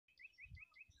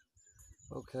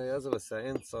Okay, as I was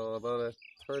saying, so about a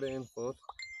 13 foot,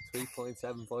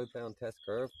 3.75 pound test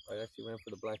curve. I actually went for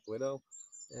the Black Widow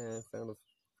and found a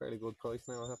fairly good price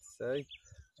now, I have to say.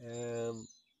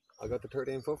 I got the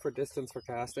 13 foot for distance for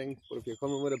casting, but if you're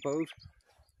coming with a boat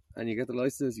and you get the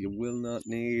license, you will not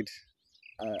need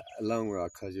a long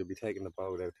rod because you'll be taking the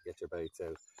boat out to get your baits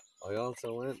out. I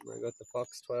also went and I got the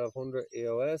Fox 1200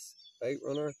 EOS bait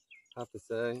runner. Have to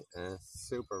say,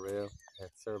 super real.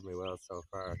 It served me well so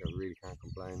far. I really can't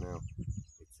complain now.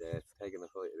 It's taking the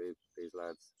fight of these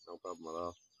lads, no problem at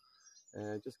all.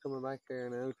 Just coming back there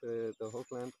now to the hook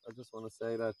length, I just want to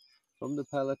say that from the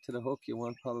pellet to the hook, you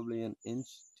want probably an inch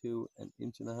to an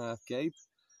inch and a half gape.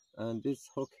 And this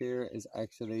hook here is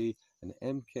actually an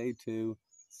MK2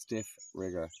 stiff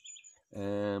rigger.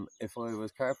 If I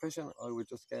was carp fishing, I would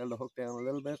just scale the hook down a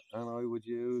little bit and I would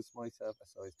use myself a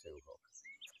size 2 hook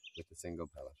with a single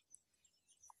pellet.